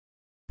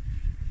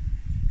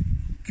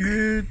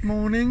Good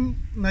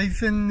morning,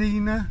 Nathan,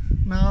 Nina,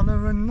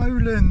 Nala and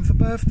Nolan, the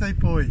birthday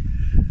boy.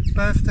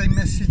 Birthday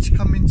message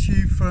coming to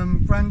you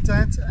from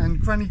Grandad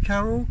and Granny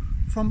Carol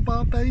from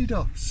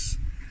Barbados.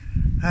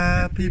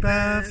 Happy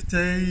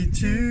birthday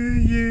to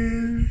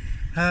you,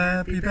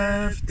 happy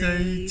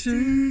birthday to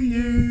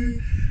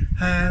you,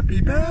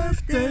 happy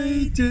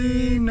birthday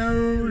dear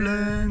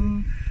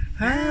Nolan,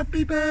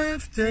 happy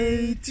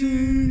birthday to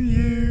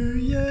you,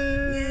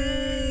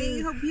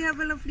 yay! Hope you have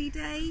a lovely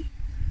day.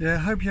 Yeah,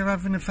 hope you're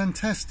having a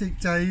fantastic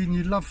day and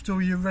you loved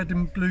all your red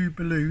and blue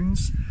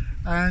balloons,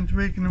 and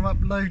we're going to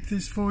upload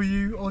this for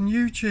you on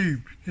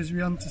YouTube because we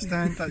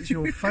understand that's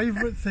your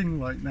favourite thing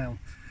right now.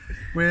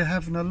 We're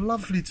having a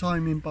lovely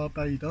time in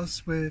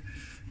Barbados. We're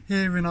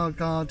here in our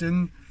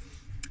garden,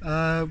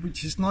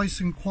 which is nice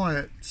and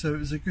quiet, so it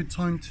was a good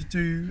time to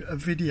do a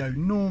video.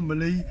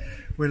 Normally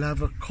we'll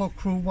have a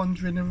cockerel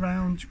wandering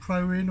around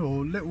crowing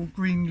or little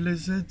green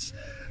lizards,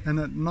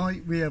 and at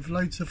night we have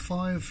loads of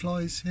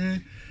fireflies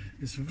here.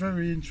 It's a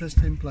very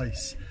interesting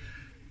place.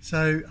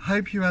 So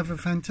hope you have a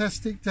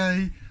fantastic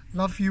day.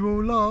 Love you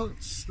all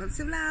lots. Lots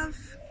of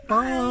love.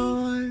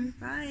 Bye.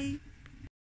 Bye.